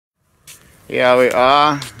Here we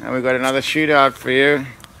are, and we've got another shootout for you.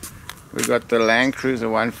 We've got the Land Cruiser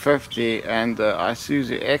 150 and the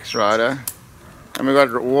Isuzu X-Rider. And we've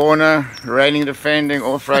got Warner, reigning defending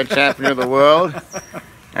off-road champion of the world.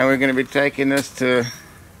 And we're going to be taking this to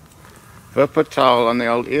Wuppertal on the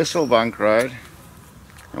old Isuzu Road.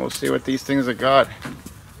 And we'll see what these things have got.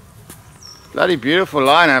 Bloody beautiful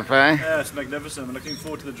lineup, eh? Yeah, it's magnificent. I'm looking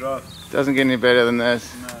forward to the drive. Doesn't get any better than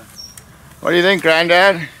this. No. What do you think,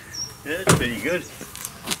 Grandad? Yeah, it's pretty good.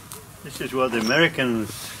 This is what the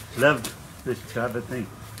Americans loved, this type of thing.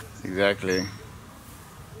 Exactly.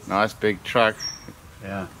 Nice big truck.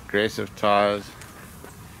 Yeah. Aggressive tires.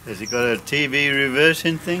 Has it got a TV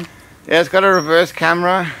reversing thing? Yeah, it's got a reverse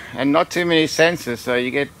camera and not too many sensors, so you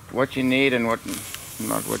get what you need and what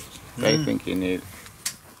not what they think you need.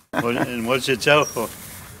 And what's it sell for?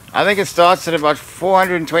 I think it starts at about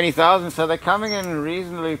 420,000, so they're coming in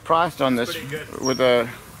reasonably priced on this. With a,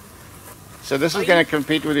 so this is going to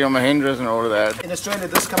compete with your Mahindras and all of that. In Australia,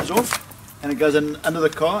 this comes off and it goes in under the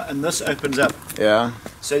car, and this opens up. Yeah.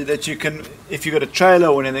 So that you can, if you've got a trailer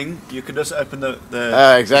or anything, you can just open the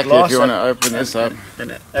exactly. glass if you want to open this up.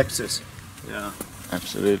 And access. Yeah.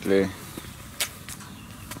 Absolutely.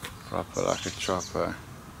 Proper like a chopper.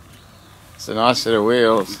 It's a nice set of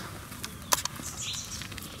wheels.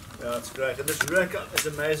 Yeah, it's great. And this rack is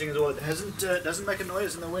amazing as well. It doesn't make a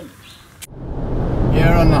noise in the wind. Here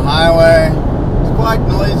on the highway, it's quite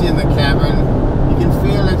noisy in the cabin. You can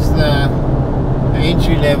feel it's the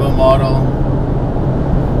entry-level model.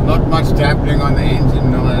 Not much damping on the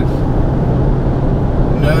engine noise.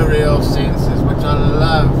 No real sensors, which I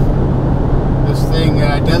love. This thing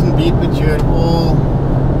doesn't beep at you at all.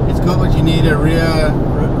 It's got what you need, a rear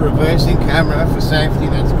reversing camera for safety.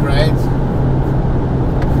 That's great.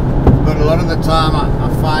 But a lot of the time I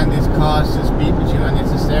find these cars just beep at you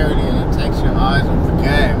unnecessarily, and it takes your eyes off the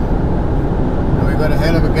game. And we've got a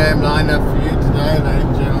hell of a game lined up for you today, ladies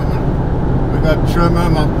and gentlemen. We've got Trimmer,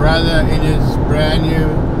 my brother, in his brand new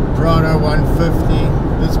Prado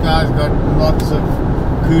 150. This guy's got lots of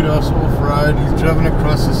kudos off-road. He's driven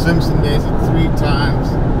across the Simpson Desert 3 times.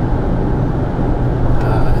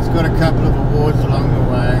 He's got a couple of awards along the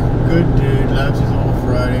way. Good dude, loves his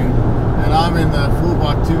off-roading. And I'm in the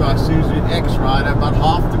 4x2 Isuzu X-Rider, about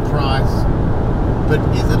half the price. But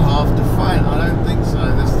is it half the fun? I don't think so.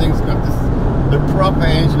 This thing's got the proper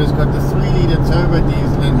engine. Has got the 3-litre turbo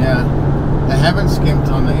diesel in here. They haven't skimped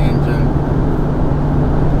on the engine.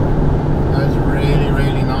 Goes really,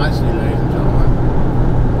 really nicely, ladies and gentlemen.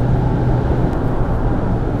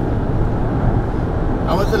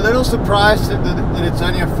 I was a little surprised that it's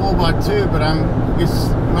only a 4x2, but I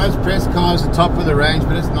guess most press cars are top of the range,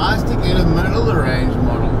 but it's nice to get a middle of the range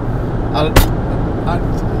model.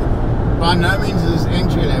 By no means is this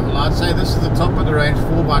entry level. I'd say this is the top of the range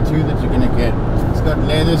 4x2 that you're going to get. It's got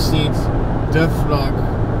leather seats, diff lock,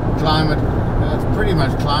 climate, it's pretty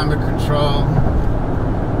much climate control.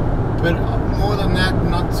 But more than that,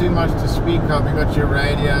 not too much to speak of. You got your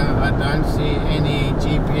radio. I don't see any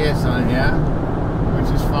GPS on here,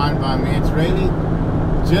 which is fine by me. It's really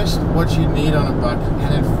just what you need on a bakkie,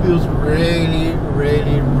 and it feels really,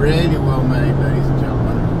 really, really well made, ladies and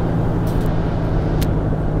gentlemen.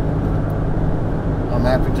 I'm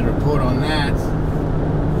happy to report on that.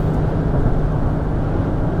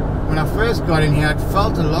 When I first got in here, it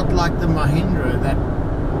felt a lot like the Mahindra, that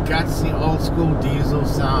gutsy old school diesel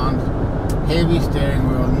sound, heavy steering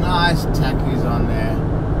wheel, nice tackies on there.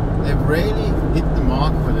 They've really hit the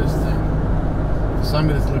mark for this thing. For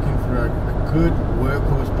somebody that's looking for a good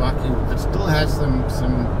workhorse bakkie that still has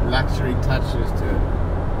some luxury touches to it.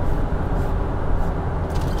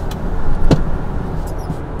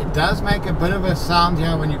 It does make a bit of a sound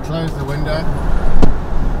here when you close the window,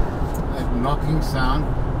 that knocking sound,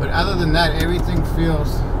 but other than that everything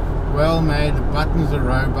feels well made. The buttons are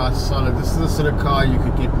robust, solid. This is the sort of car you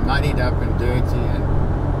could get muddied up and dirty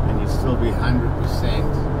and you'd still be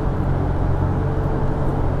 100%.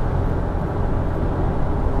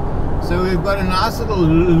 So we've got a nice little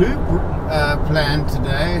loop planned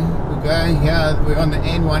today. We're going here, we're on the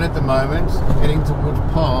N1 at the moment, heading towards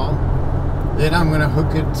Paarl. Then I'm going to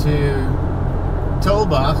hook it to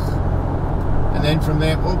Tolbach, and then from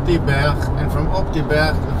there Optiberg, and from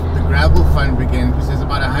Optiberg the gravel fun begins, because there's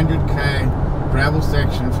about 100k gravel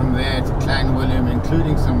section from there to Klein Willem,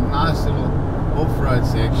 including some nice little off-road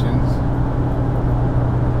sections.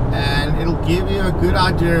 And it'll give you a good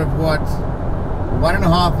idea of what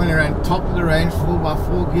 1.5 million rand top of the range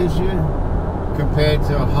 4x4 gives you, compared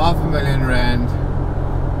to a R500,000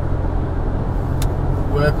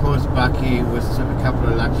 workhorse bakkie with a couple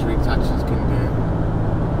of luxury touches can do.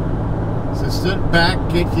 So sit back,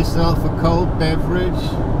 get yourself a cold beverage,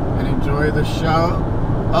 and enjoy the show.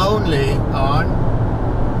 Only on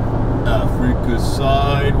Africa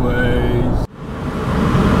Sideways.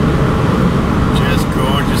 Just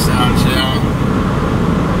gorgeous out here.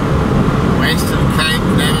 Western Cape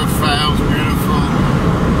never fails, beautiful.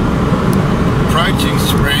 Approaching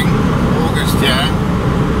spring, August, yeah.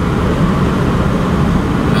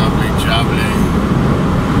 Lovely, jubbly.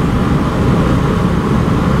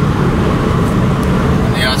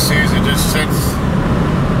 And the Isuzu just sits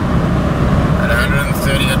at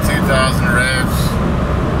 130 or 2,000 revs.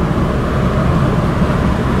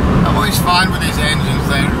 I'm always fine with these engines,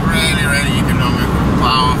 they're really, really economical,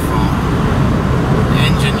 powerful.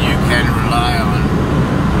 Engine you can rely on.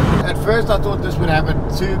 At first I thought this would have a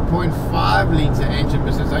 2.5 litre engine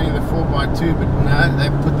because it's only the 4x2, but no, they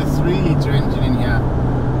put the 3 litre engine in here,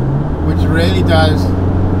 which really does.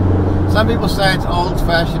 Some people say it's old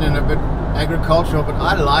fashioned and a bit agricultural, but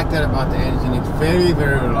I like that about the engine. It's very,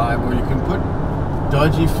 very reliable. You can put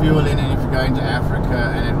dodgy fuel in it if you're going to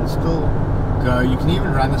Africa and it will still go. You can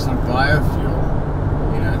even run this on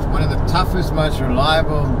biofuel. You know, it's one of the toughest, most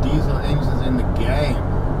reliable diesel engines in the game.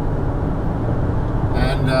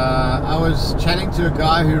 And I was chatting to a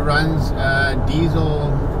guy who runs a diesel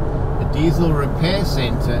repair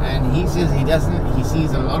center, and he says he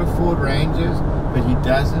sees a lot of Ford Rangers, but he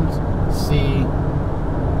doesn't see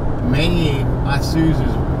many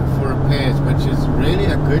Isuzus for repairs, which is really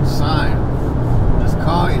a good sign. This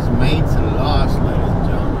car is made to last, ladies and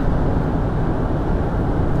gentlemen.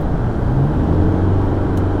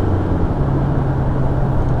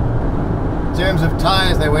 In terms of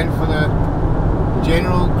tires, they went for the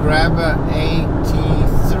General Grabber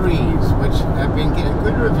AT3s, which have been getting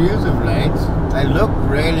good reviews of late. They look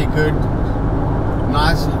really good,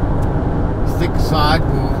 nice thick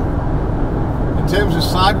sidewall. In terms of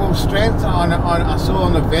sidewall strength, I saw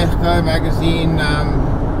on the Vechko magazine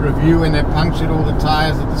review when they punctured all the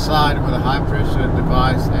tires at the side with a high pressure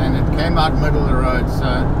device, and it came out middle of the road.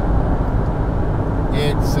 So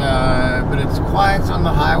it's but it's quiet on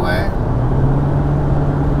the highway.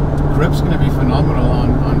 Grip's going to be phenomenal on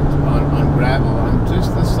gravel, and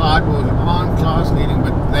just the sidewalls aren't class leading,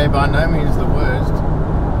 but they're by no means the worst.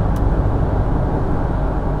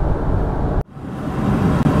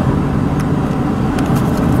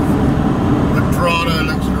 The Prado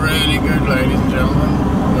looks really good, ladies and gentlemen,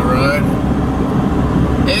 on the road.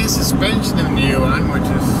 Air suspension in the new one, which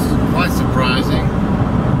is quite surprising.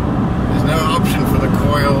 There's no option for the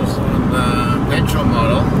coils on the petrol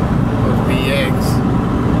model of BX.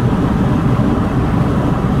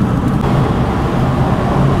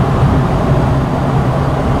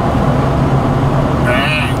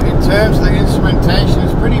 In terms of the instrumentation,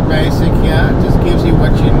 it's pretty basic here. It just gives you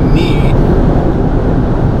what you need.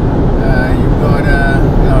 You've got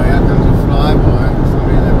oh, here comes a flyby.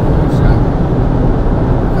 Somebody in that Porsche.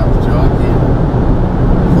 Here comes jockey.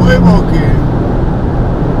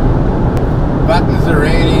 Buttons are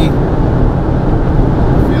ready.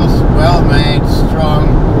 Feels well made, strong.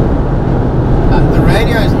 The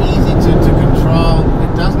radio is easy to control.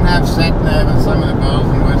 It doesn't have sat nav and some of the bells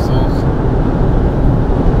and whistles.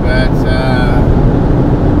 But the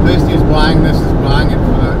person who's buying this is buying it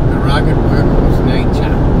for the rugged workhorse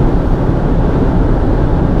nature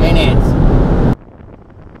in it.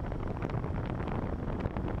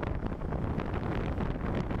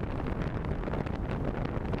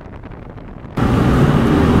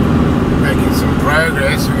 Making some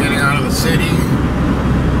progress. We're getting out of the city.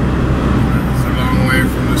 It's a long way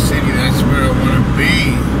from the city. That's where I want to be.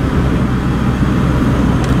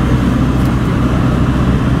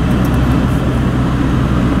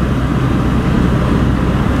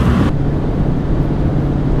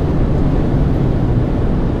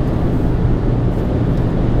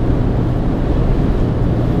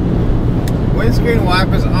 Windscreen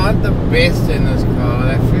wipers aren't the best in this car.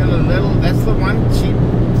 They feel a little, that's the one cheap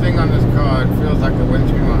thing on this car. It feels like the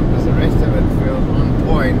windscreen wipers. The rest of it feels on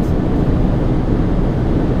point.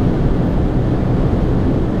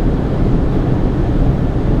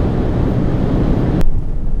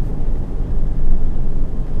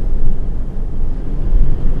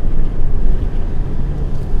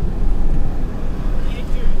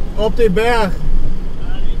 Op die berg.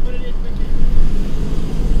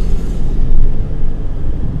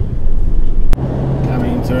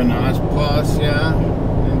 Coming to a nice pass here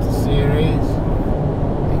into series.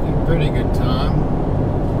 Making pretty good time.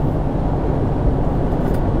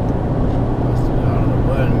 Must have been out of the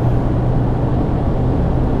wind.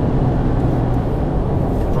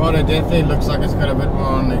 Prado definitely looks like it's got a bit more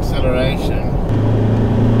on the acceleration.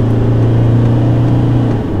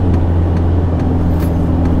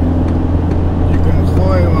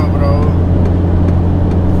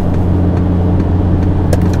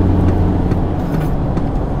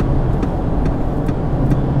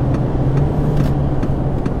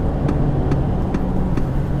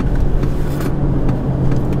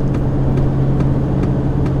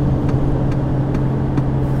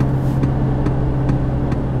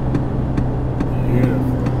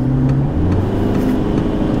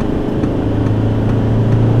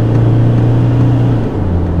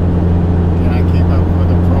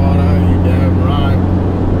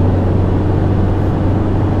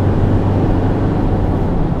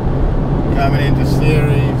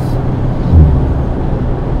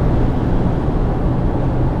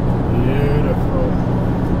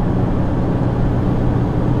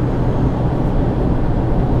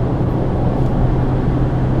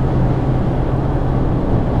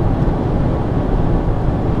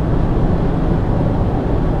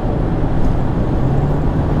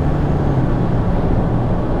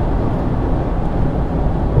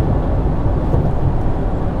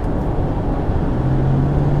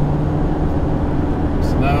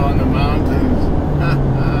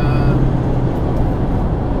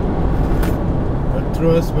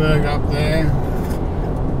 Cederberg up there.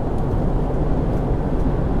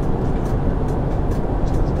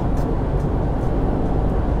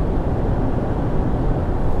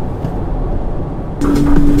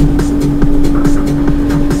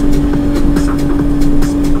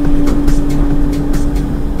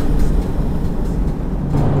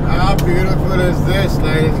 How beautiful is this,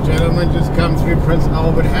 ladies and gentlemen? Just come through Prince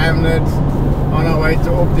Albert Hamlet on our way to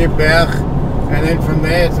Cederberg, and then from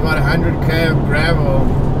there it's about 100k of gravel.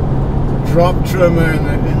 Drop trimmer in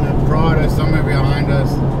the Prado somewhere behind us.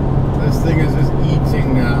 This thing is just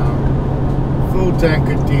eating now. Full tank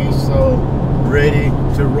of diesel, ready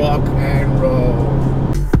to rock and roll.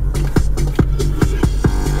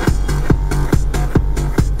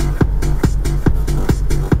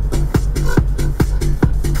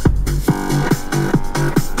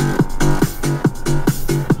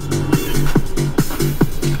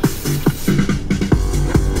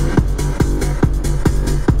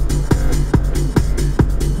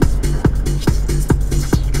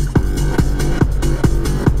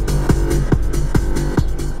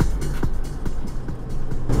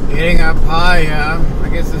 Getting up high here, I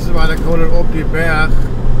guess this is why they call it Cederberg.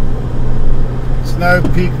 Snow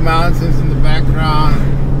peak mountains in the background.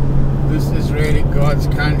 This is really God's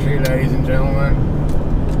country, ladies and gentlemen.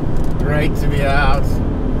 Great to be out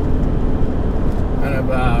and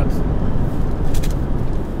about.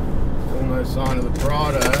 Still no sign of the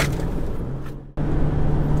Prado.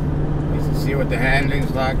 You can see what the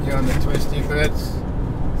handling's like here on the twisty bits.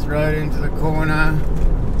 Throw it into the corner.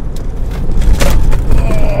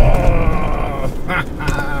 Oh,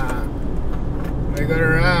 we got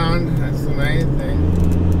around, that's the main thing.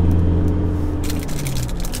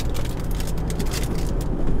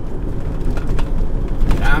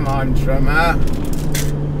 Come on, trimmer.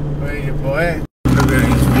 Where are you, boy? Look at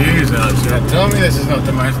these views out here. Tell me this is not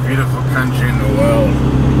the most beautiful country in the world.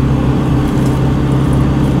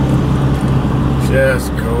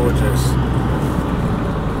 Just gorgeous.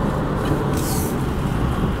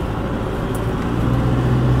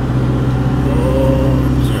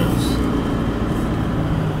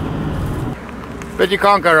 But you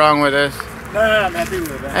can't go wrong with this. No, I'm happy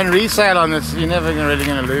with that. And resale on this, you're never really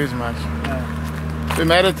going to lose much. No. We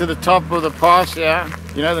made it to the top of the pass, yeah.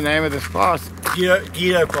 You know the name of this pass?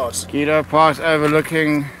 Guido Pass. Guido Pass,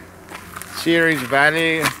 overlooking Ceres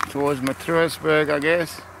Valley towards Cederberg, I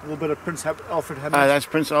guess. A little bit of Prince Alfred Hamlet. Oh, that's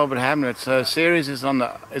Prince Albert Hamlet. So Ceres is on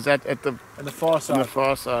the, is that at the, on the far side. on the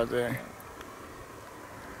far side there.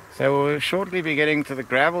 So we'll shortly be getting to the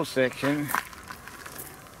gravel section,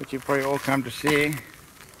 which you've probably all come to see.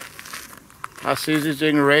 Our Isuzu's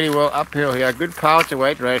doing really well uphill here. Good power to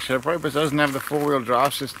weight ratio. Probably doesn't have the four-wheel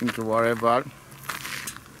drive system to worry about.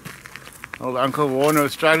 Old Uncle Warner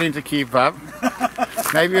was struggling to keep up.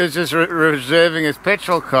 Maybe he was just reserving his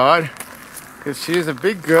petrol card, because she's a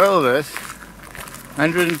big girl, this.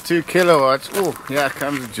 102 kilowatts. Oh, yeah,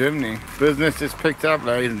 comes a chimney. Business is picked up,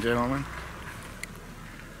 ladies and gentlemen.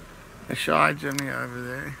 A shy chimney over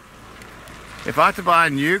there. If I had to buy a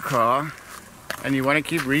new car and you want to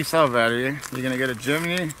keep resale value, you're going to get a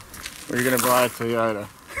Jimny or you're going to buy a Toyota.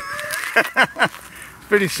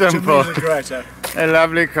 Pretty simple. Jimny's are great, eh? They're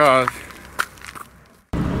lovely cars.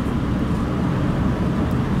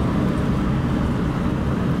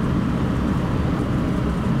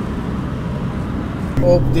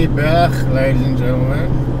 Cederberg, ladies and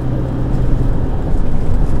gentlemen.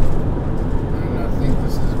 And I think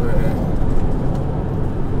this is where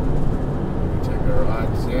we take a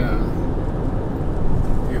right here.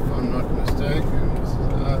 If I'm not mistaken, this is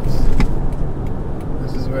us.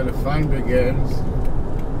 This is where the fun begins.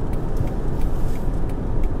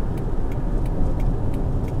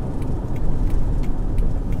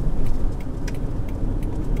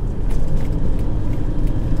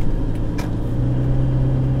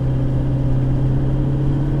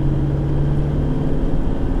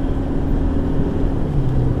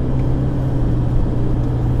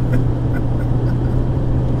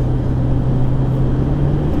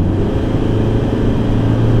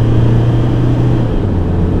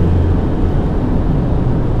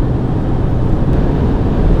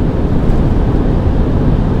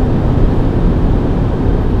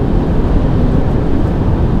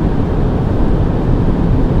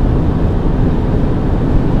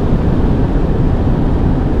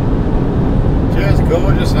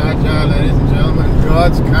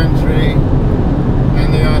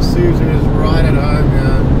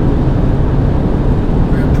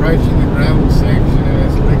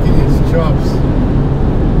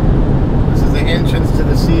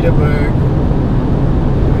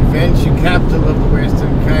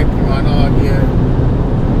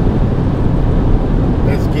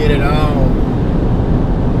 made it home.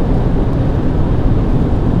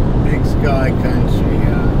 Big sky country,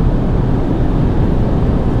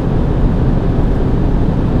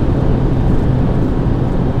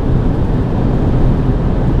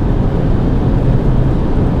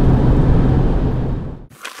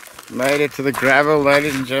 Made it to the gravel,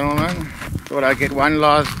 ladies and gentlemen. Thought I'd get one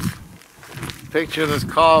last picture of this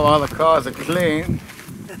car while the cars are clean.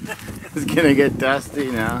 It's gonna get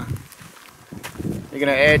dusty now. You're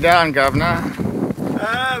gonna air down, Governor?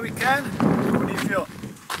 We can. What do you feel?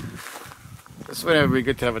 This would be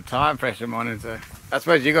good to have a tire pressure monitor. I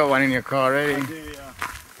suppose you got one in your car already. I do, yeah.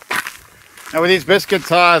 Now with these biscuit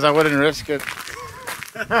tires, I wouldn't risk it.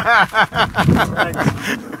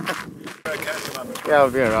 Yeah,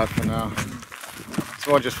 I'll be alright for now. It's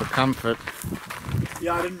more just for comfort.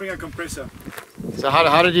 Yeah, I didn't bring a compressor. So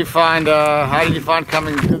how did you find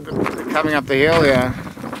coming up the hill here?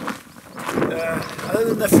 Other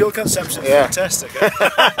than the fuel consumption, Yeah. fantastic.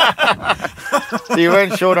 So you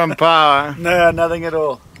weren't short on power. No, nothing at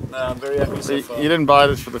all. No, I'm very happy So so far. you didn't buy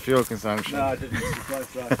this for the fuel consumption. No, I didn't.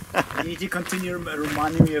 That's right. You need to continue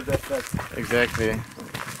reminding me of that fact. Exactly.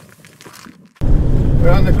 We're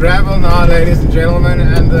on the gravel now, ladies and gentlemen,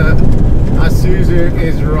 and the Isuzu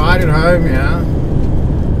is right at home here.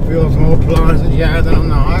 Feels more planted here than on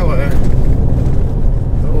the highway.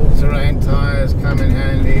 The all-terrain tyres come in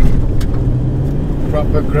handy.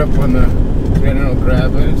 Proper grip on the general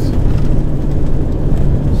grabbers.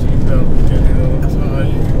 Seatbelt getting a little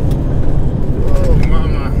tight. Oh,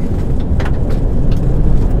 mama.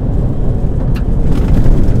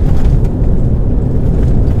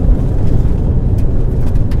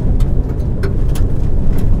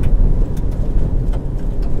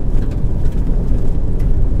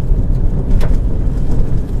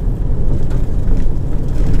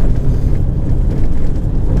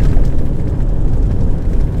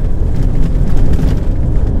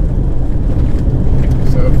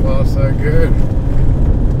 So good.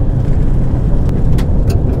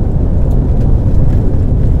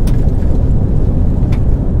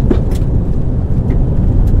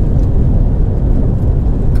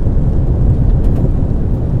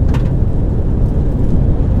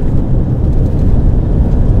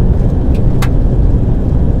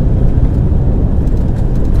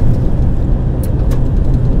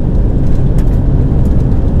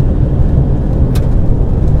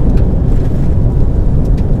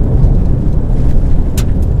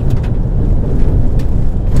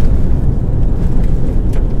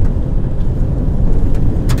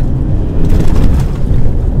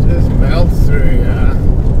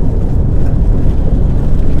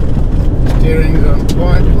 Steering's on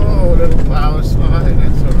point. Oh, little power slide,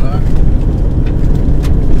 that's alright.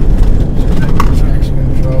 Should take the traction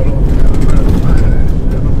control off now. I'm gonna find that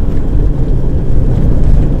now.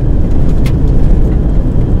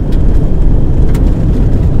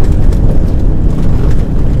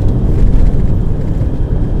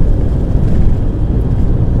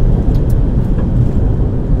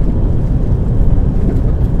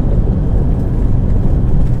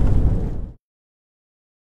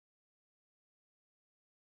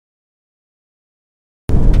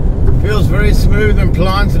 Feels very smooth and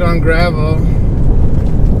planted on gravel.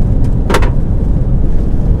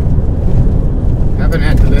 Haven't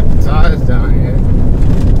had to let the tires down yet.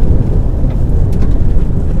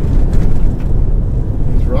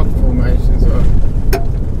 These rock formations are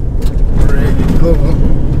really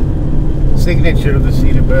cool. Signature of the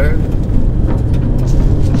Cederberg.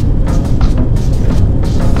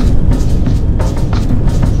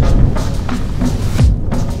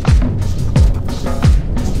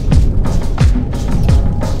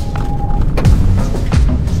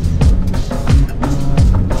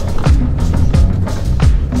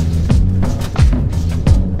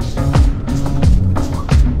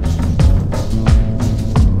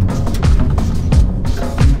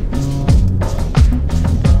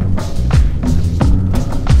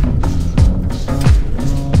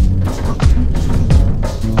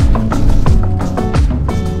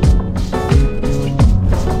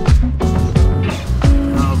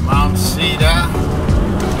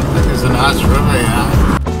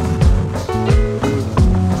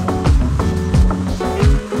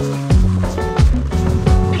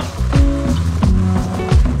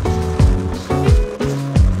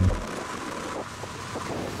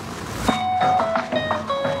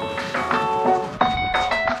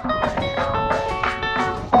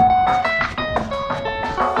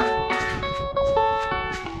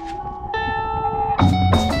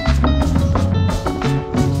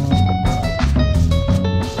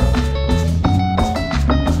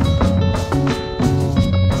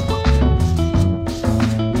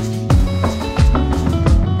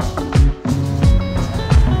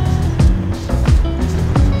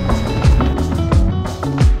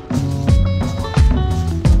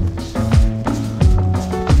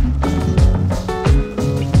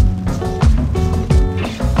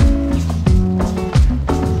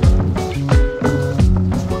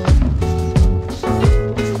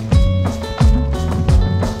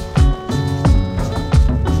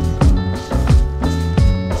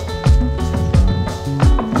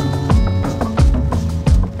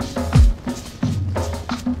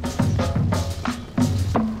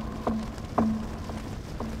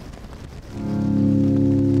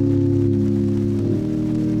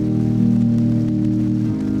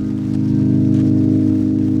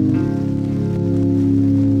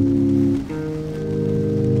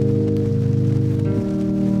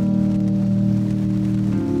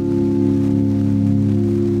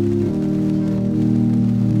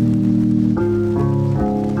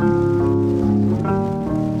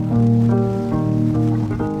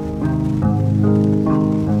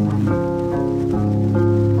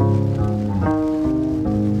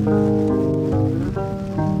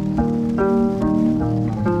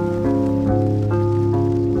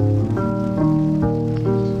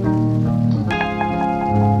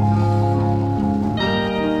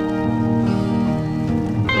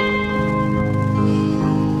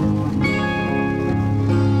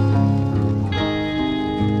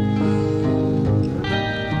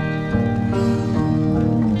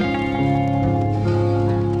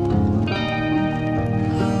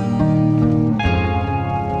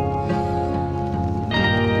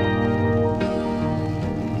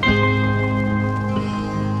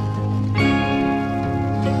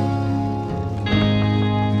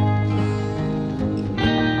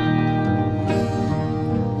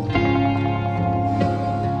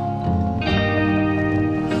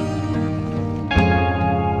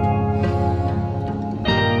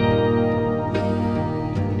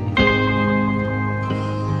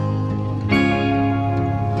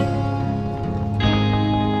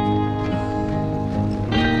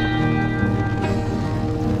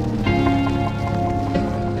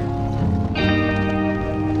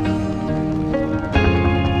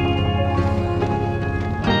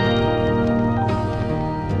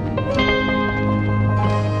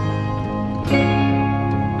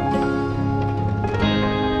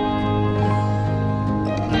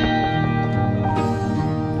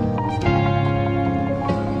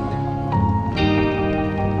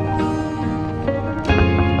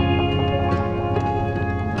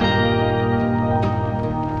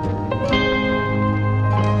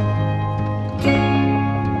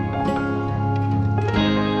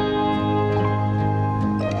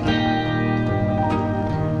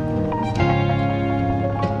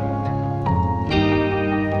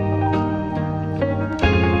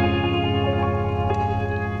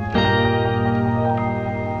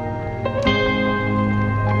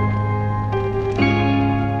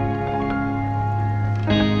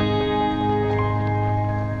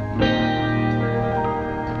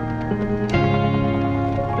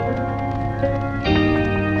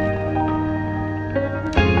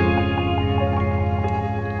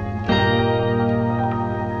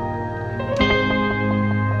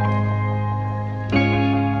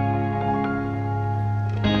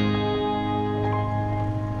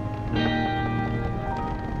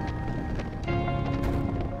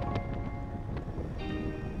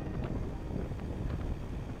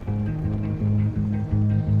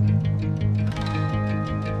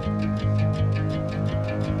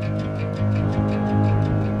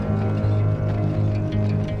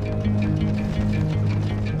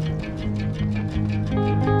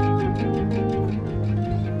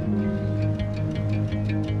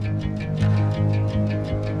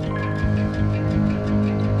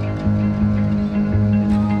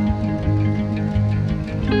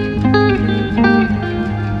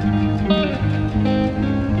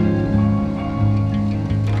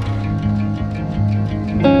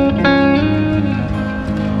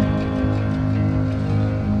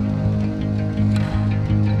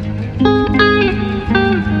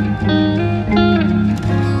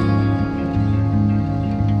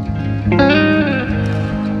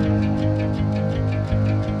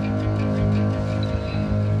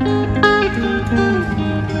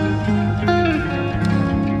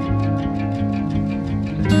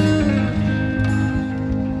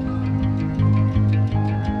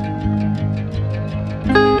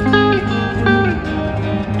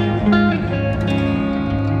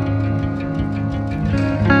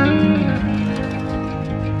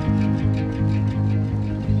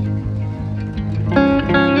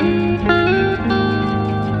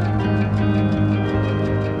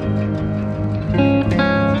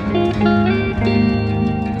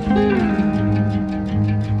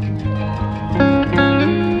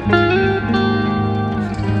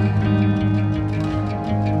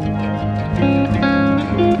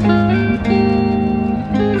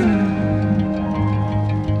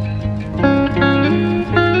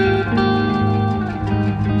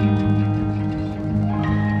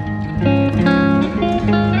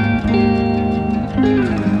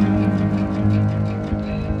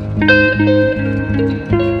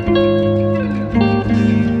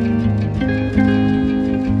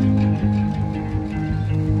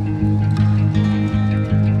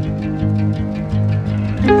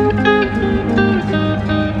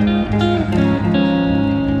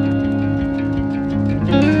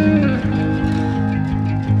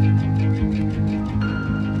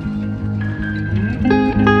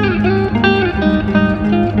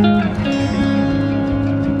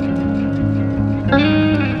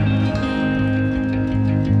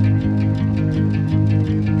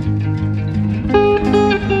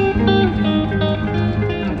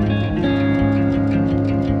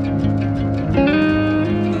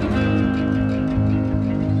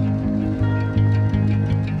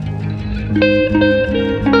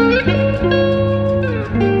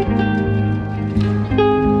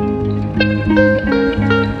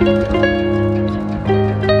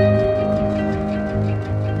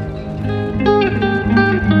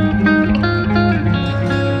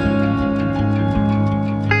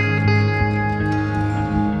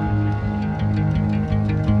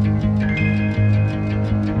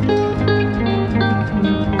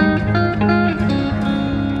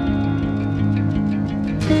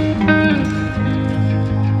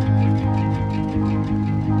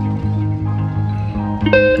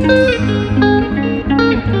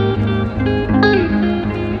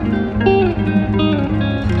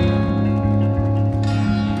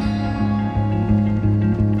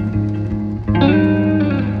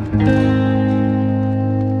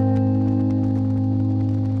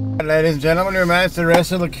 Ladies and gentlemen, we managed to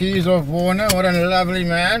wrestle the keys off Warner. What a lovely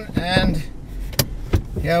man. And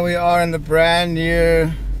here we are in the brand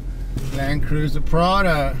new Land Cruiser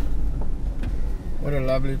Prado. What a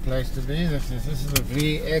lovely place to be. This is a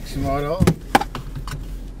VX model.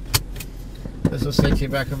 This will set you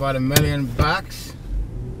back about $1 million.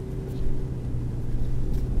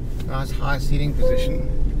 Nice high seating position.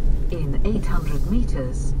 In 800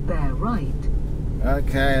 meters, bear right.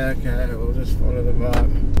 Okay, we'll just follow the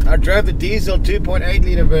vibe. I drove the diesel 2.8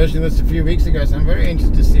 litre version of this a few weeks ago, so I'm very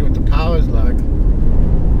interested to see what the power is like.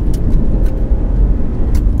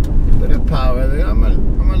 Bit of power there. I'm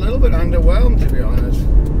a little bit underwhelmed, to be honest.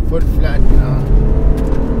 Foot flat now.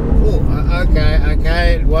 Oh,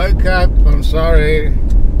 okay, it woke up. I'm sorry.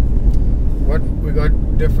 What, we got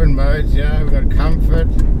different modes, yeah. We got comfort,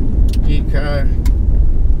 eco.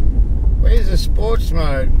 Where's the sports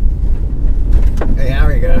mode? Hey, here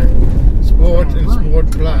we go. Sport and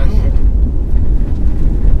Sport Plus.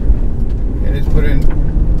 Yeah, let's put in,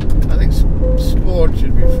 I think Sport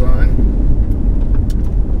should be fine.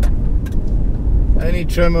 any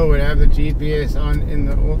trimmer would have the GPS on in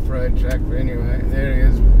the off-road track, but anyway, there he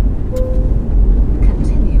is.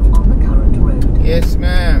 Continue on the current road. Yes,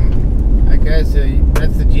 ma'am. Okay, so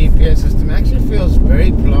that's the GPS system. Actually feels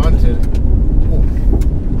very planted. Ooh.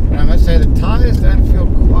 But I must say the tires don't feel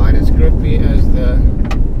quite as grippy as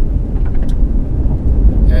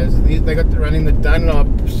these. They got running the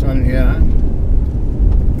Dunlops on here.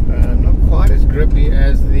 Not quite as grippy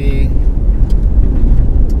as the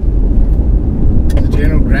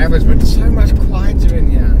general grabbers, but so much quieter in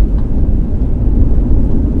here.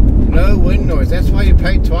 No wind noise. That's why you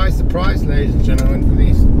pay twice the price, ladies and gentlemen, for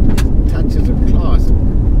these touches of class.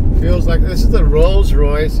 Feels like this is the Rolls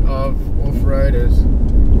Royce of off-roaders.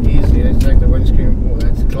 Easy. Let's check the windscreen. Oh,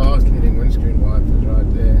 that's class leading windscreen wipers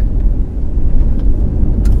right there.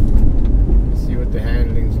 Let's see what the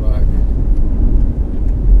handling's like.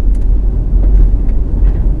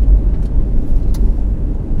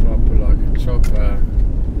 Proper like a chopper.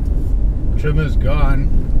 Trimmer's gone.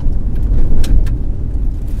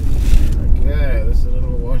 Okay, this is a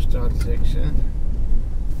little washed out section.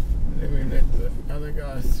 Let me let the other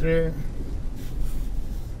guys through.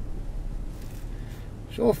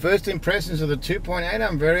 Sure, first impressions of the 2.8.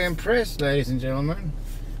 I'm very impressed, ladies and gentlemen.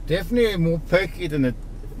 Definitely more perky than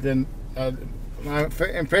my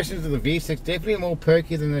impressions of the V6. Definitely more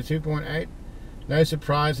perky than the 2.8. No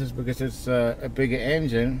surprises because it's a bigger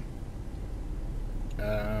engine.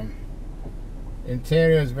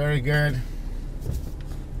 Interior is very good.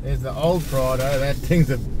 There's the old Prado. That thing's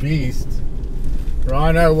a beast.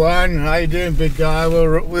 Rhino 1, how you doing, big guy?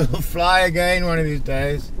 We'll fly again one of these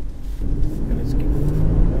days.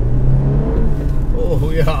 Oh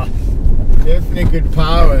yeah, definitely good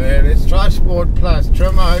power there. Let's try Sport Plus.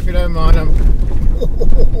 Trimmer, I hope you don't mind them.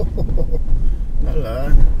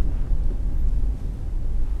 Hello.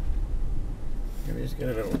 Let me just get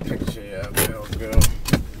a little picture here of the old girl.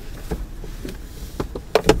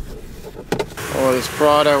 Oh, this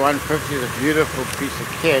Prado 150 is a beautiful piece of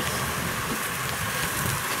kit.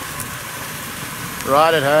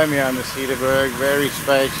 Right at home here on the Cederberg, very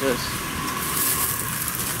spacious,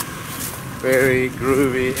 very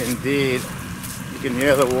groovy indeed. You can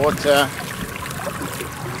hear the water.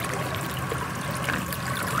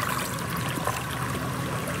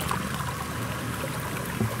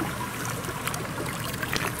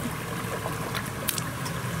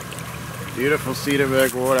 Beautiful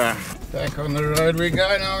Cederberg water. Back on the road we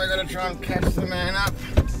go now. We're going to try and catch the man up.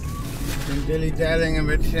 Been dilly-dallying a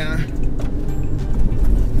bit here.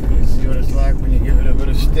 Let's see what it's like when you give it a bit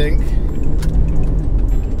of stink.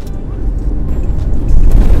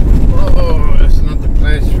 Oh, that's not the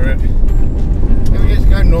place for it. Let me just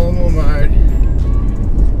go normal mode.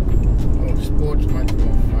 Oh, sport's much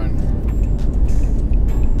more fun.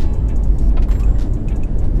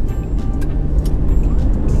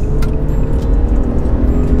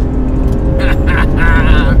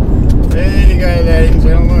 There you go, ladies and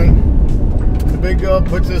gentlemen. The big girl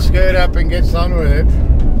puts her skirt up and gets on with it.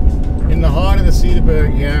 In the heart of the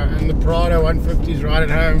Cederberg here, and the Prado 150's right at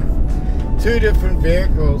home. Two different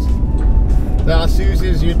vehicles. The Isuzu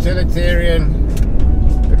is utilitarian,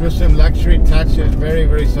 but with some luxury touches, very,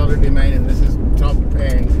 very solidly made, and this is top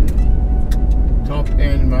end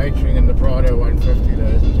motoring in the Prado 150,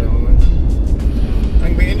 ladies and gentlemen. I'm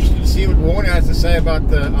going to be interested to see what Warner has to say about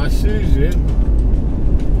the Isuzu.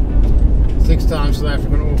 6-time South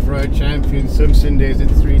African off-road champion, Simpson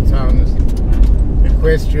Desert 3 times,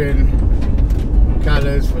 equestrian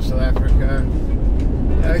colours for South Africa.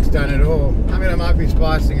 Eric's done it all. I mean, I might be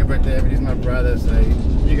spicing a bit there, but he's my brother, so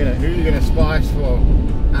who are you gonna spice for?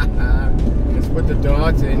 Let's put the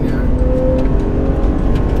darts in, you know.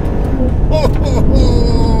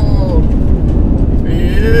 Oh,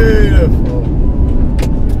 beautiful.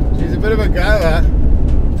 She's a bit of a goer.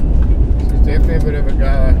 She's definitely a bit of a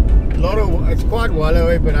goer. It's quite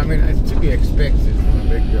wallowy, but I mean, it's to be expected from a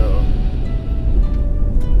big girl.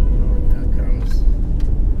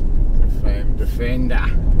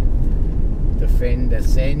 Defender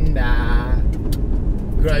sender.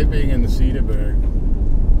 Great being in the Cederberg.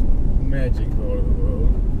 Magic part of the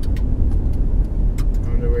world. I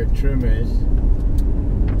wonder where Trim is.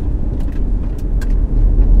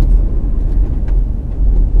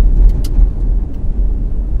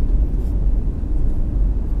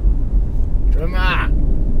 Trimmer!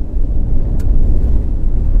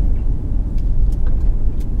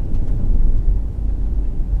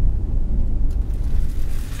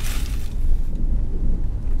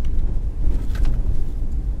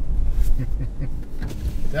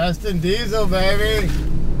 Justin Diesel, baby.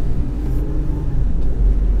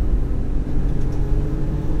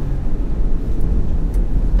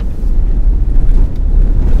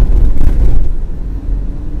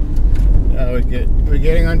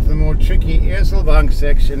 more tricky Isuzu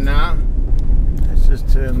section now. Let's just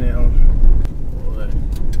turn the old.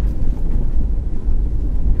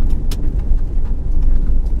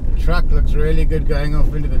 The truck looks really good going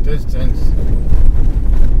off into the distance.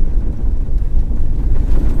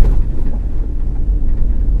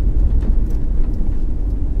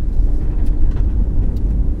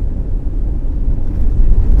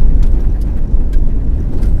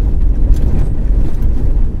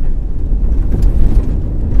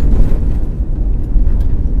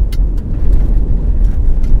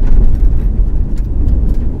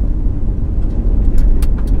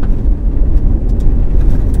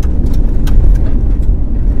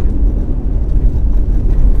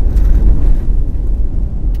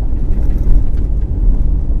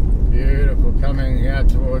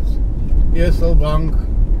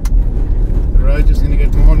 The road is going to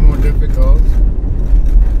get more and more difficult,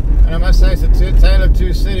 and I must say it's a tale of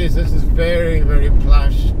two cities. This is very, very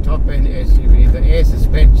plush top-end SUV. The air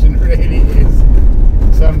suspension really is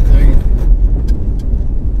something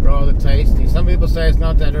rather tasty. Some people say it's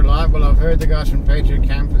not that reliable. I've heard the guys from Patriot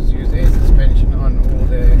Campers use air suspension on all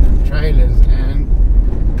their trailers and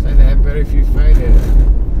say they have very few failures.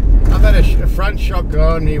 I've had a front shock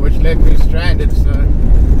go on me which left me stranded, so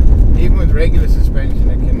even with regular suspension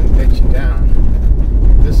it can let you down.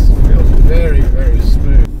 This feels very, very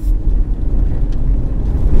smooth.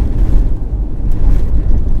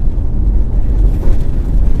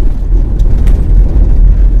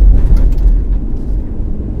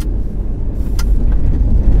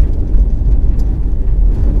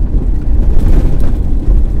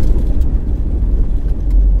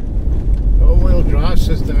 All-wheel drive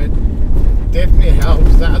system, it definitely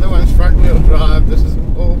helps. The other one's front-wheel drive. This is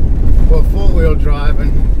all four-wheel drive,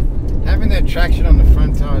 and having that traction on the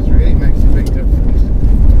front tires really makes a big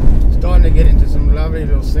difference. Starting to get into some lovely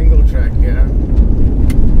little single track here.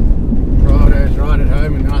 Prado's right at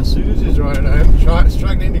home, and now Isuzu's right at home,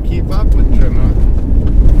 struggling to keep up with Trimmer.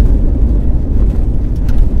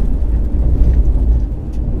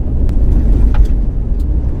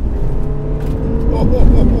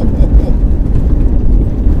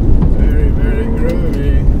 Very, very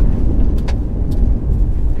groovy.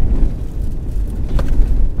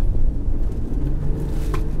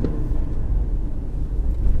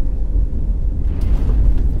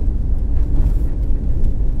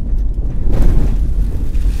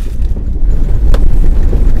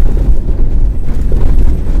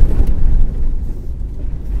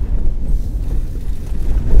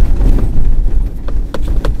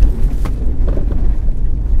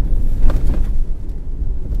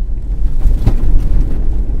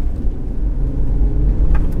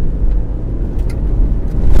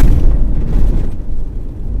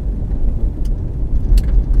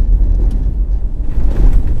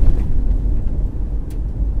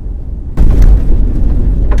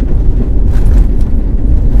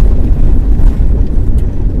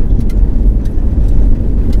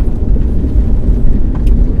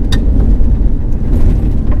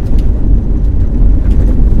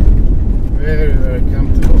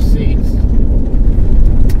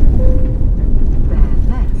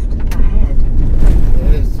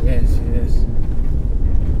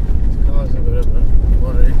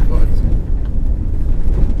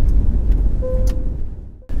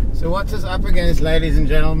 What's this up against, ladies and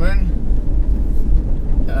gentlemen?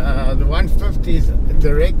 The 150's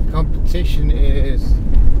direct competition is,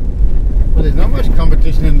 well, there's not much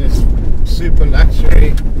competition in this super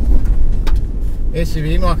luxury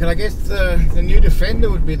SUV market. I guess the new Defender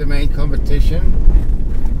would be the main competition,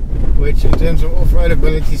 which in terms of off-road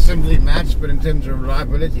ability simply matched, but in terms of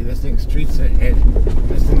reliability this thing streets ahead.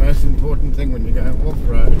 That's the most important thing when you go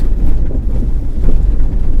off-road.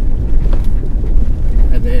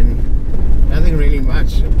 And then nothing really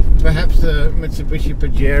much. Perhaps the Mitsubishi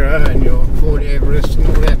Pajero and your Ford Everest and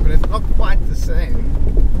all that, but it's not quite the same.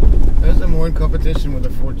 Those are more in competition with the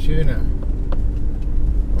Fortuner.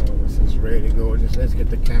 Oh, this is really gorgeous. Let's get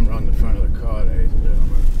the camera on the front of the car, ladies and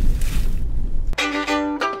gentlemen.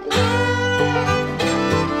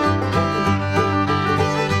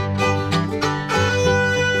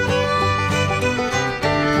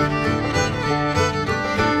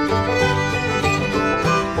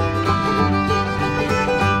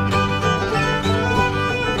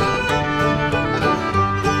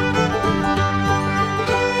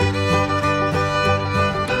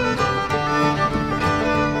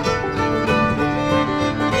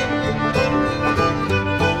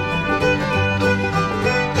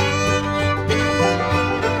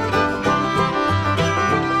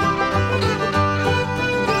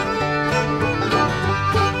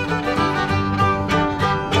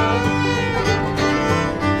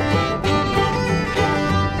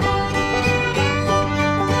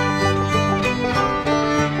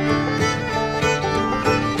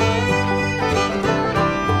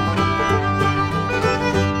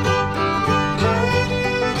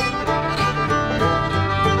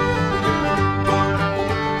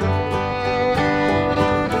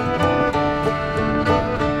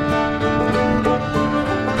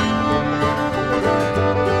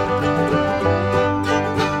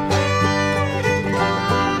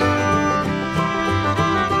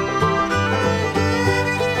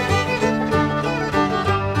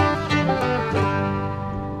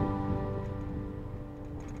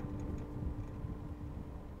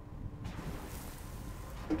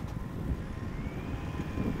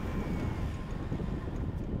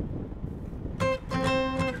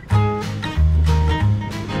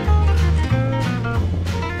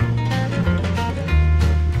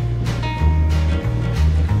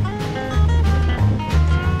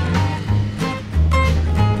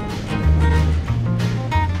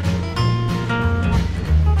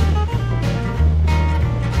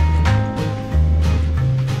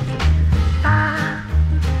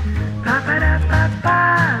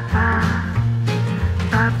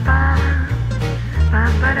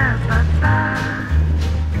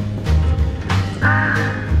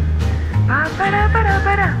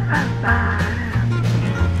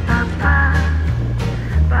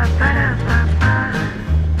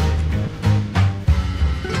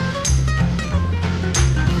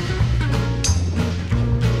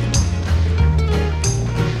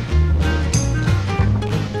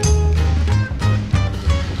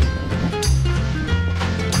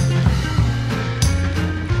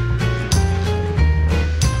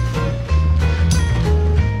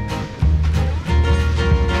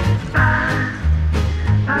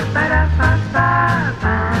 Ba-da-ba.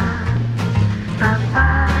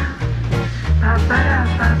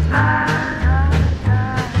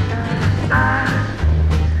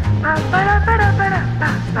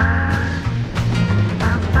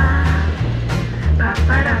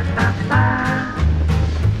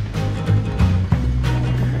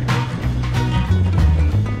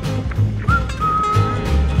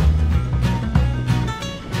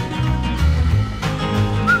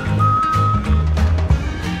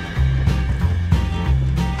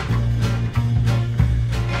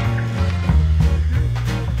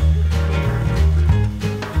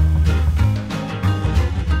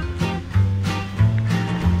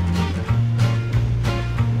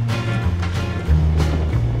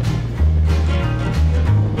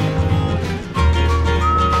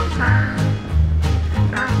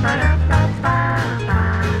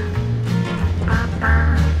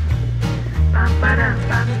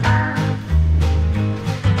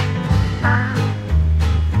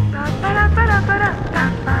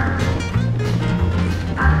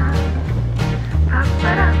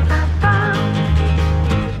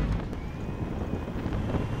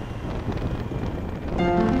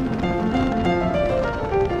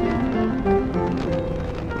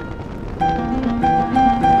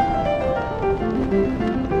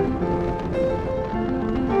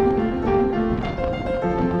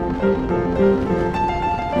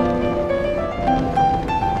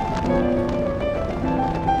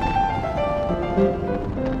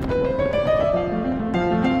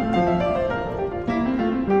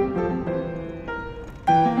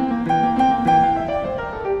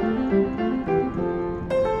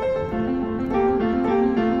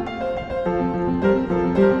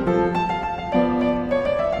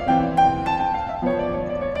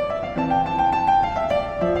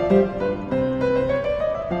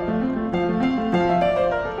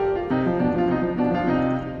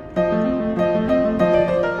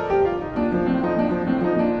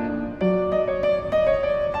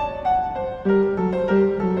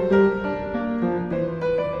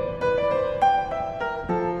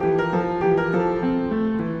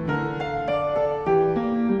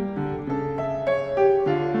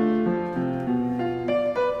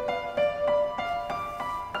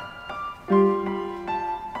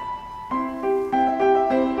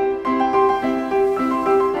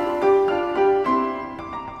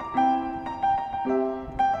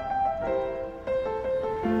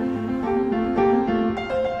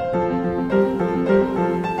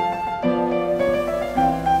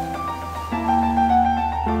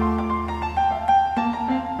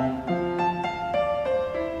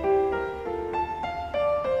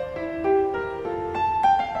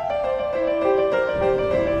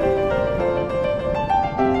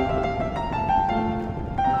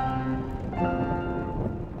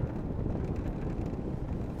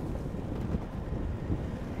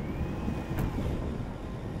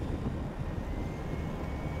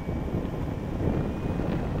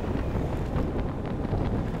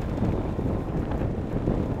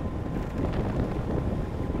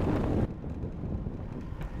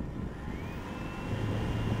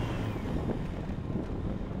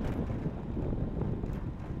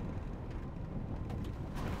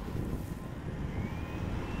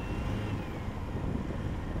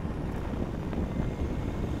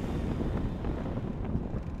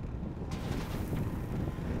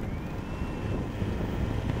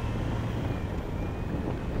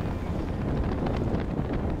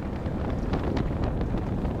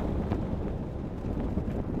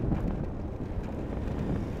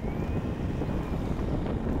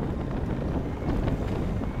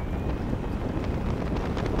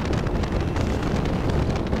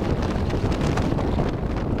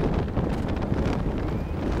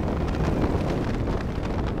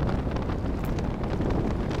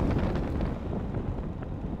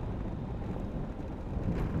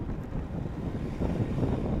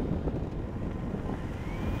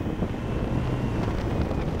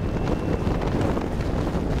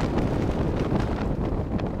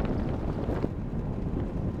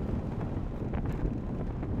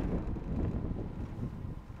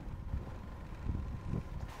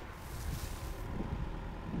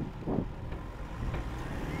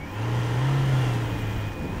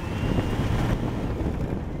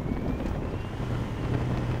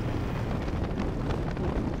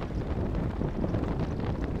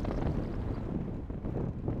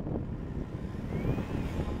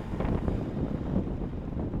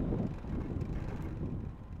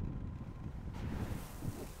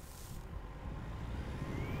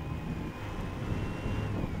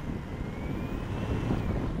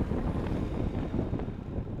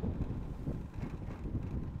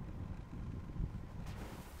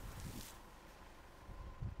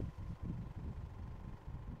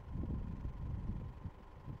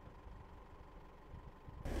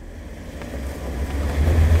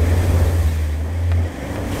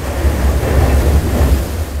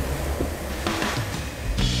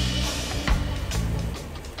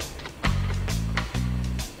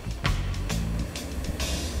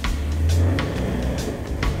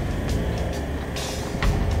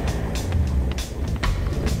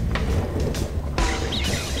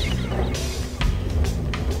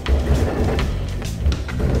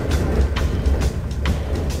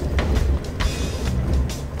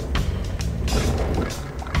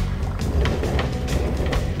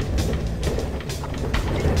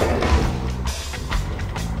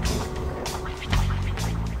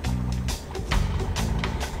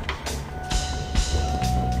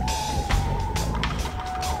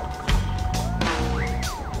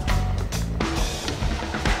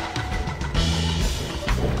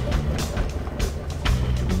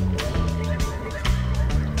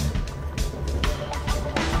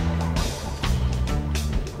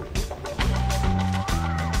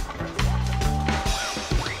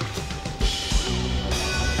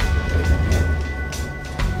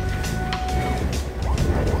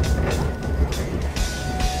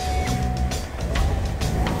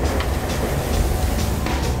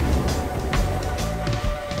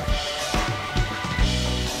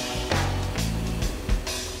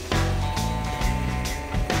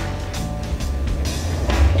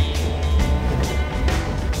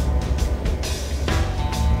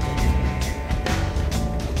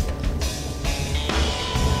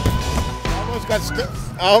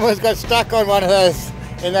 almost got stuck on one of those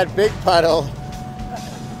in that big puddle.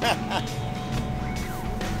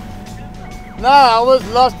 No, I almost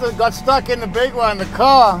got stuck in the big one, the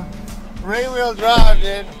car. Rear wheel drive,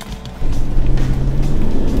 dude.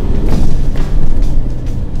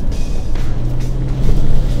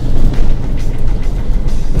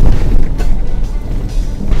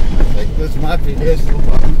 I think this might be this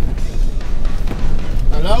one.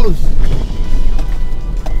 Hello.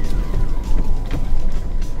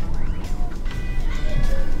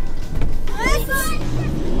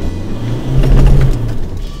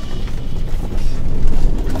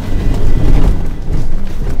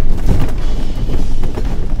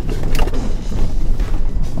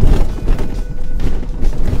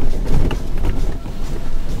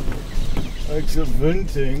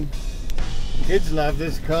 Vinting. Kids love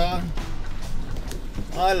this car.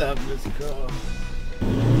 I love this car.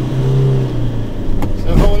 So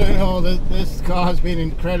all in all, this car has been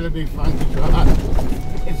incredibly fun to drive.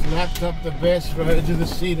 It's lapped up the best roads of the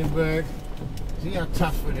Cederberg. See how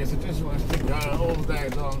tough it is. It just wants to go all day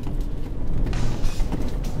long.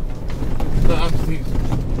 Loves these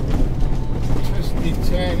twisty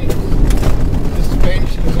turnings.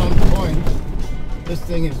 Suspension is on point. This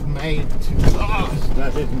thing is made to last,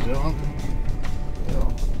 ladies and gentlemen.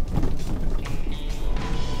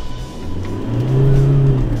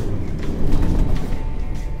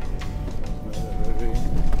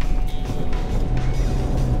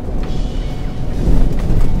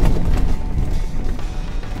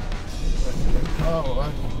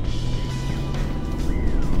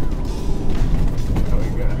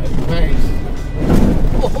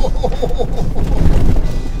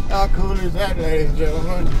 How cool is that, ladies and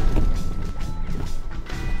gentlemen?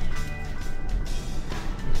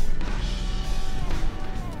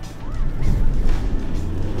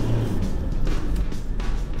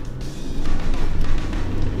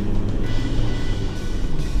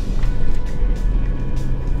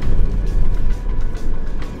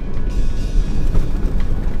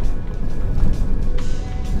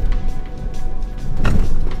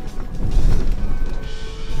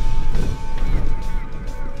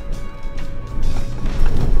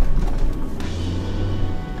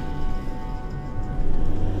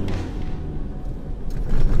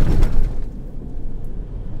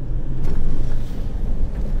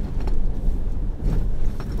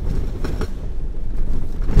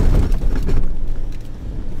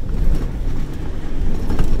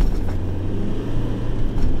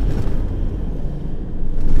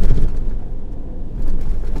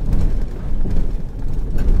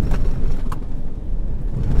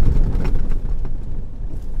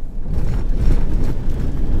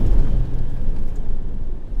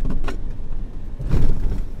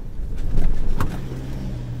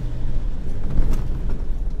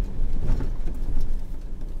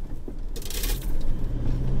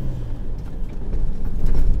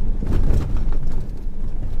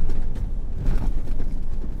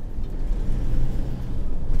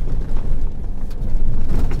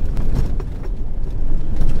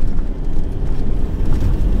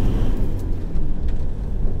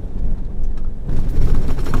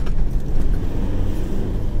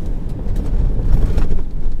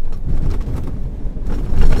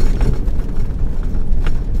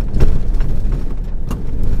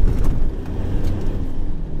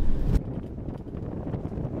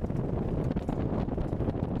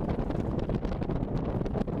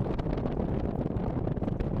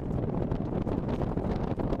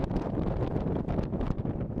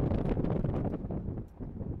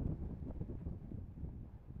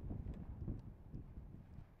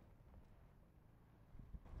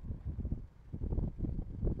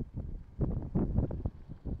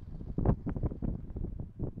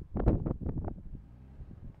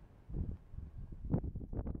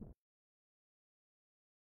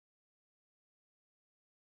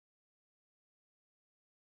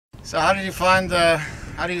 So how did you find the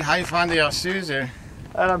how you find the Isuzu?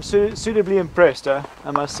 And I'm suitably impressed, I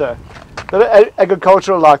must say. Not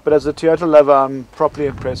agricultural like, but as a Toyota lover, I'm properly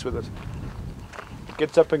impressed with it. It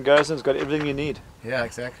gets up and goes, and it's got everything you need. Yeah,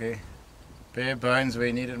 exactly. Bare bones where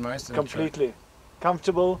you need it most. Completely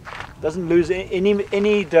comfortable. Doesn't lose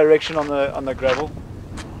any direction on the gravel.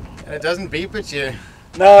 And it doesn't beep at you.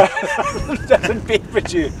 No, it doesn't beep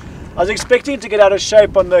at you. I was expecting it to get out of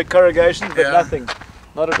shape on the corrugation, but yeah. Nothing.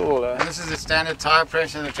 Not at all. And this is the standard tire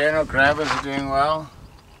pressure. The general grabbers are doing well.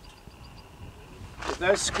 There's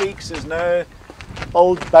no squeaks. There's no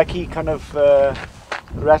old bakkie kind of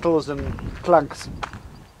rattles and clunks.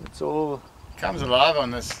 It's all comes alive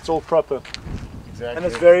on this. It's all proper. Exactly. And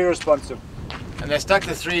it's very responsive. And they stuck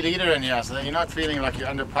the 3 litre in here, so you're not feeling like you're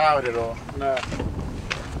underpowered at all. No.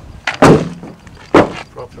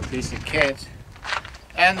 Proper piece of kit.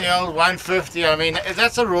 And the old 150, I mean,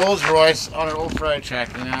 that's a Rolls Royce on an off-road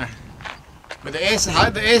track, you know. But the air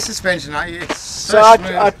suspension, it's so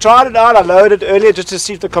smooth. I tried it out. I loaded it earlier just to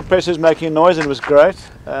see if the compressor was making a noise, and it was great.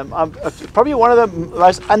 It's probably one of the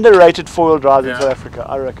most underrated 4-wheel drives in South Africa,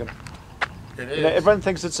 I reckon. It is. You know, everyone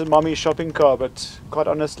thinks it's a mommy shopping car, but quite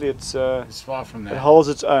honestly, it's far from that. It holds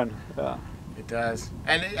its own. Yeah. It does.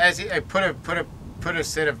 And as I put a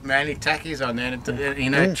set of manly tackies on there,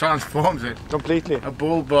 and it transforms it Completely. a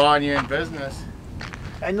bull bar, and you're in business.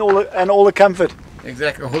 And all the comfort.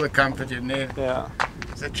 Exactly, all the comfort you need. Yeah.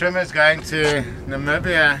 So Trimmer's going to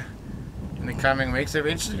Namibia in the coming weeks. So we're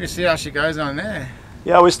interested to see how she goes on there.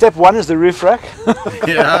 Yeah, well, step 1 is the roof rack.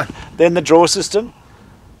 Yeah. Then the drawer system.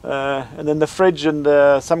 And then the fridge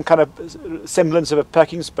and some kind of semblance of a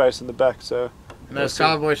packing space in the back. So. And those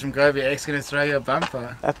cowboys from Gobi X going to throw you a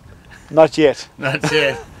bumper? Not yet. Not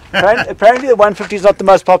yet. Apparently the 150 is not the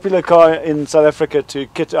most popular car in South Africa to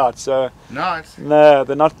kit out. So Not. no,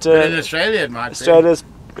 they're not. But in Australia it might Australia's,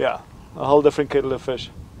 yeah, a whole different kettle of fish.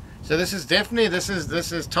 So this is definitely this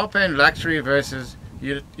is top end luxury versus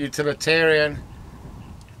utilitarian,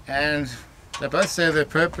 and they both serve their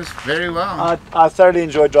purpose very well. I thoroughly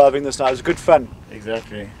enjoyed driving this now. It was good fun.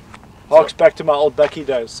 Exactly. Harks back to my old bakkie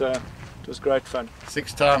days. So it was great fun.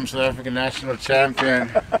 6-time South African national champion.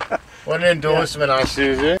 What an endorsement,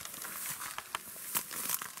 Isuzu.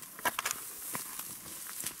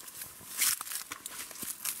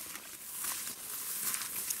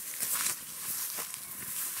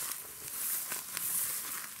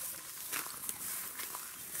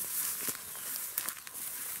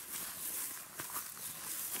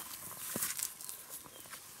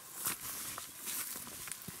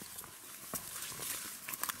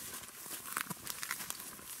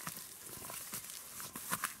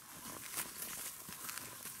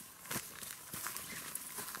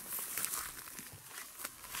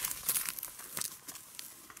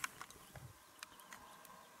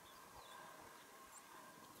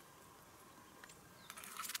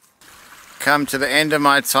 Come to the end of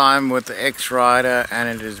my time with the X-Rider, and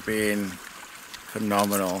it has been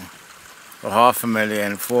phenomenal. For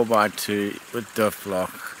 $500,000, 4x2 with diff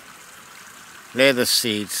lock, leather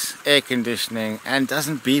seats, air conditioning, and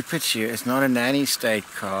doesn't beep at you. It's not a nanny state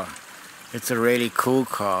car. It's a really cool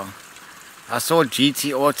car. I saw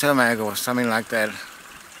GT Automag or something like that,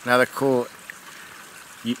 another cool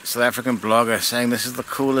South African blogger, saying this is the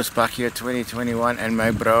coolest bakkie of 2021, and my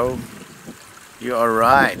bro, you are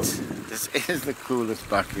right. This is the coolest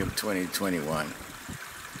bakkie of 2021.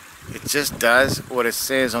 It just does what it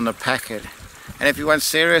says on the packet. And if you want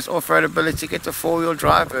serious off-road ability, get the 4-wheel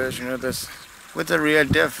drive version of this with the rear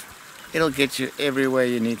diff. It'll get you everywhere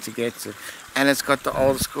you need to get to. And it's got the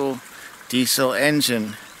old school diesel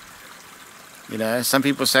engine. You know, some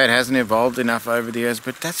people say it hasn't evolved enough over the years,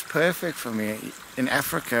 but that's perfect for me. In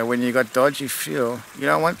Africa, when you got dodgy fuel, you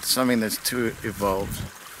don't want something that's too evolved.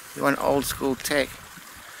 You want old school tech.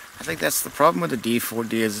 I think that's the problem with the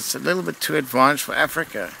D4D, is it's a little bit too advanced for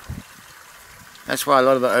Africa. That's why a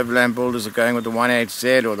lot of the overland builders are going with the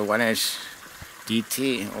 1HZ or the 1H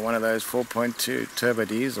DT or one of those 4.2 turbo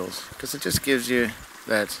diesels, because it just gives you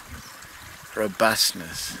that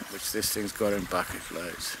robustness which this thing's got in bucket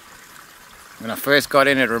loads. When I first got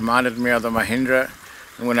in, it reminded me of the Mahindra,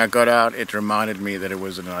 and when I got out, it reminded me that it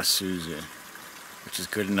was an Isuzu, which is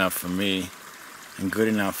good enough for me. And good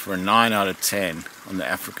enough for a 9 out of 10 on the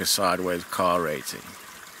Africa Sideways car rating.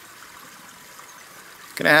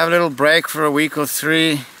 Gonna have a little break for a week or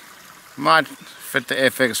 3. Might fit the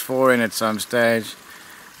FX4 in at some stage.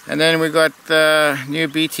 And then we got the new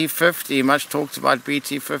BT50, much talked about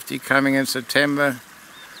BT50 coming in September.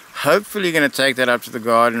 Hopefully gonna take that up to the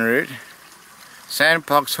garden route.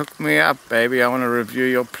 Sandpox hooked me up, baby. I want to review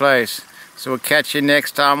your place. So we'll catch you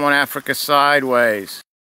next time on Africa Sideways.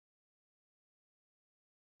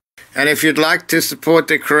 And if you'd like to support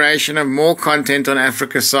the creation of more content on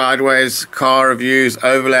Africa Sideways, car reviews,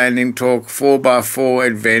 overlanding talk, 4x4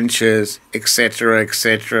 adventures, etc.,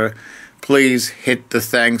 etc., please hit the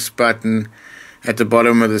thanks button at the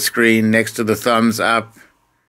bottom of the screen next to the thumbs up.